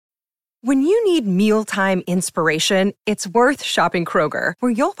When you need mealtime inspiration, it's worth shopping Kroger,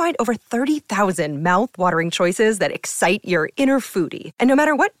 where you'll find over 30,000 mouth-watering choices that excite your inner foodie. And no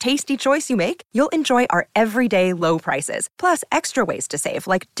matter what tasty choice you make, you'll enjoy our everyday low prices, plus extra ways to save,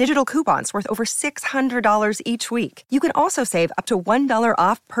 like digital coupons worth over $600 each week. You can also save up to $1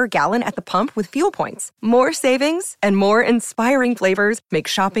 off per gallon at the pump with fuel points. More savings and more inspiring flavors make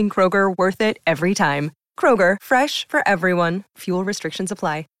shopping Kroger worth it every time. Kroger, fresh for everyone. Fuel restrictions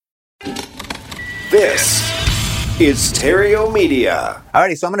apply. This is Stereo Media.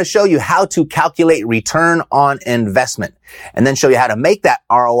 Alrighty, so I'm going to show you how to calculate return on investment and then show you how to make that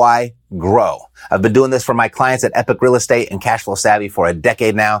ROI grow. I've been doing this for my clients at Epic Real Estate and Cashflow Savvy for a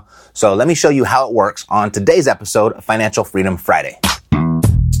decade now. So let me show you how it works on today's episode of Financial Freedom Friday.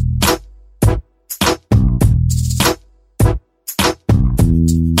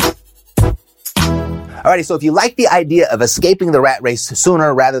 Alrighty, so if you like the idea of escaping the rat race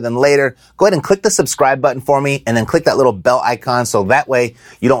sooner rather than later, go ahead and click the subscribe button for me and then click that little bell icon so that way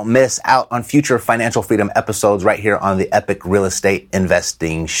you don't miss out on future Financial Freedom episodes right here on the Epic Real Estate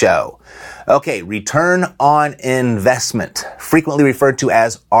Investing Show. Okay, return on investment, frequently referred to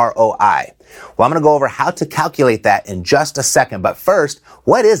as ROI. Well, I'm going to go over how to calculate that in just a second, but first,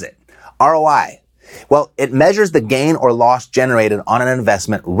 what is it? ROI. Well, it measures the gain or loss generated on an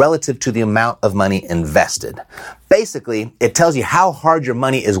investment relative to the amount of money invested. Basically, it tells you how hard your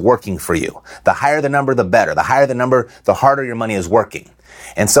money is working for you. The higher the number, the better. The higher the number, the harder your money is working.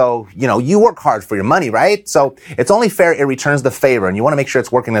 And so, you work hard for your money, right? So it's only fair it returns the favor, and you want to make sure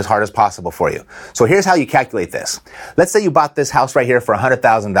it's working as hard as possible for you. So here's how you calculate this. Let's say you bought this house right here for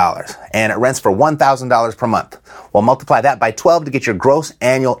 $100,000 and it rents for $1,000 per month. Well, multiply that by 12 to get your gross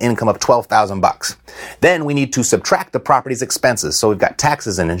annual income of $12,000. Then we need to subtract the property's expenses. So we've got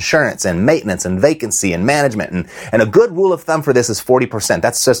taxes and insurance and maintenance and vacancy and management. And a good rule of thumb for this is 40%.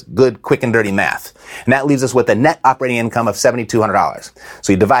 That's just good, quick and dirty math. And that leaves us with a net operating income of $7,200.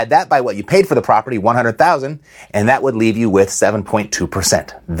 So you divide that by what you paid for the property, $100,000, and that would leave you with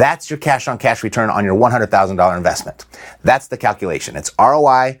 7.2%. That's your cash on cash return on your $100,000 investment. That's the calculation. It's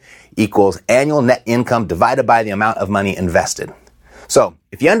ROI equals annual net income divided by the amount of money invested. So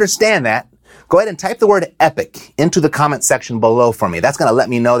if you understand that, go ahead and type the word EPIC into the comment section below for me. That's going to let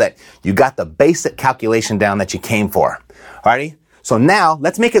me know that you got the basic calculation down that you came for. Alrighty? So now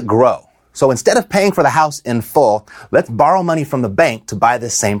let's make it grow. So instead of paying for the house in full, let's borrow money from the bank to buy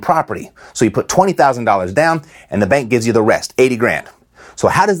this same property. So you put $20,000 down and the bank gives you the rest, $80,000. So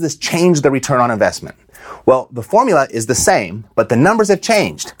how does this change the return on investment? Well, the formula is the same, but the numbers have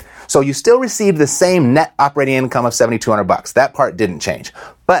changed. So you still receive the same net operating income of $7,200. That part didn't change.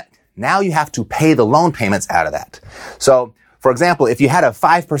 But now you have to pay the loan payments out of that. So, for example, if you had a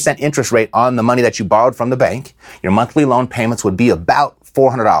 5% interest rate on the money that you borrowed from the bank, your monthly loan payments would be about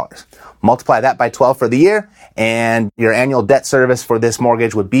 $400. Multiply that by 12 for the year, and your annual debt service for this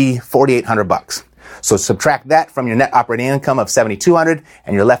mortgage would be $4,800. So subtract that from your net operating income of $7,200,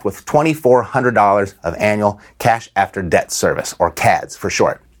 and you're left with $2,400 of annual cash after debt service, or CADS for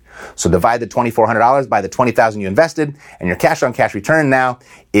short. So divide the $2,400 by the $20,000 you invested, and your cash on cash return now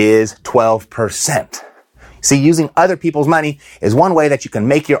is 12%. See, using other people's money is one way that you can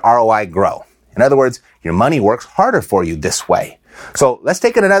make your ROI grow. In other words, your money works harder for you this way. So let's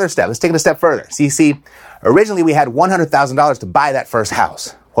take it another step. Let's take it a step further. See, originally we had $100,000 to buy that first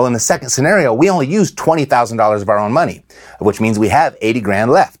house. Well, in the second scenario, we only used $20,000 of our own money, which means we have $80,000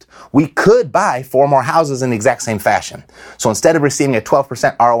 left. We could buy 4 more houses in the exact same fashion. So instead of receiving a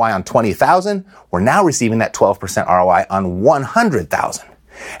 12% ROI on $20,000, we're now receiving that 12% ROI on $100,000.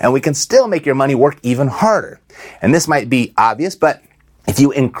 And we can still make your money work even harder. And this might be obvious, but if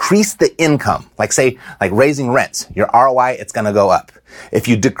you increase the income, like raising rents, your ROI, it's going to go up. If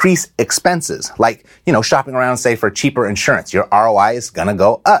you decrease expenses, like, shopping around, say, for cheaper insurance, your ROI is going to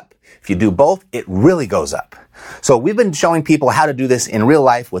go up. If you do both, it really goes up. So we've been showing people how to do this in real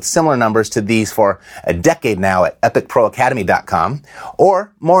life with similar numbers to these for a decade now at epicproacademy.com.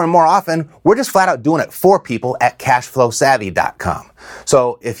 Or more and more often, we're just flat out doing it for people at cashflowsavvy.com.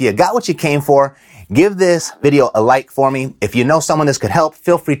 So if you got what you came for, give this video a like for me. If you know someone this could help,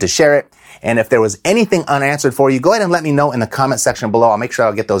 feel free to share it. And if there was anything unanswered for you, go ahead and let me know in the comment section below. I'll make sure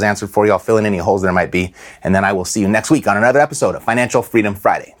I'll get those answered for you. I'll fill in any holes there might be. And then I will see you next week on another episode of Financial Freedom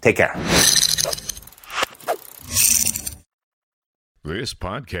Friday. Take care. This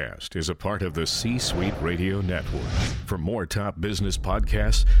podcast is a part of the C-Suite Radio Network. For more top business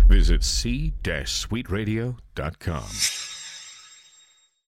podcasts, visit c-suiteradio.com.